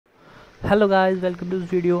Hello guys, welcome to this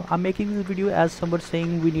video. I'm making this video as someone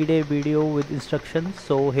saying we need a video with instructions,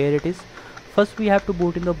 so here it is. First we have to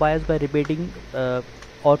boot in the BIOS by repeating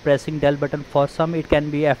or pressing del button. For some it can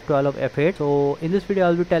be F12 or F8. So in this video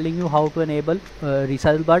I'll be telling you how to enable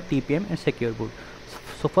resizable bar, TPM and secure boot.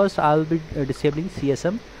 So first I'll be disabling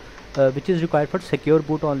CSM, which is required for secure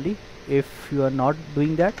boot only. If you are not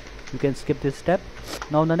doing that, you can skip this step.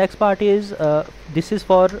 Now the next part is this is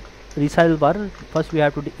for resizable bar. First we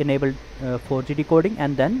have to enable 4G decoding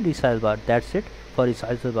and then resizable bar. That's it for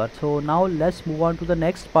resizable bar. So now let's move on to the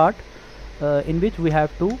next part, in which we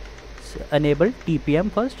have to enable TPM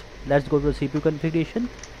first. Let's go to the CPU configuration,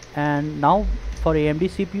 and now for AMD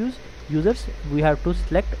CPUs users we have to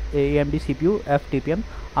select AMD CPU FTPM.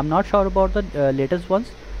 I'm not sure about the latest ones,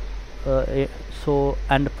 so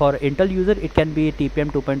and for Intel user it can be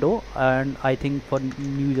TPM 2.0, and I think for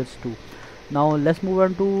new users too. Now let's move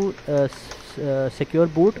on to secure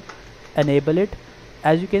boot, enable it.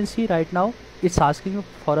 As you can see right now it's asking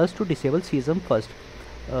for us to disable CSM first.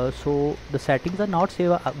 So the settings are not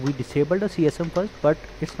saved. We disabled the CSM first, but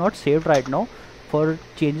it's not saved right now. For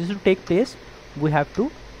changes to take place we have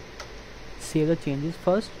to save the changes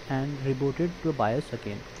first and reboot it to the BIOS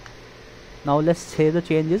again. Now let's save the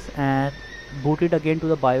changes and boot it again to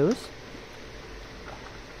the BIOS.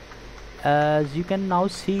 As you can now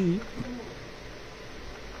see,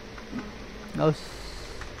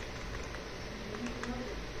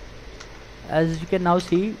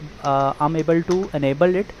 I'm able to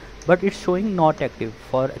enable it, but it's showing not active.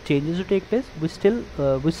 For changes to take place we still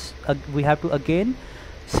we have to again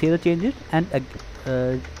save the changes and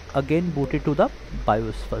again boot it to the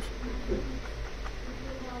BIOS first.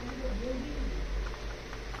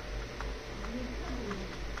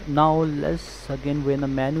 Now let's again go in the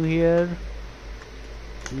menu here.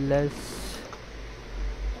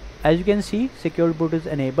 As you can see, secure boot is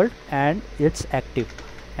enabled and it's active,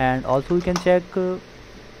 and also you can check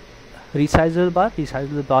resizable bar.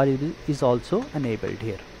 Resizable bar is also enabled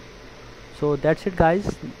here. So that's it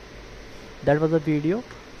guys, that was the video.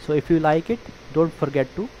 So if you like it, don't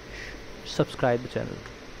forget to subscribe the channel.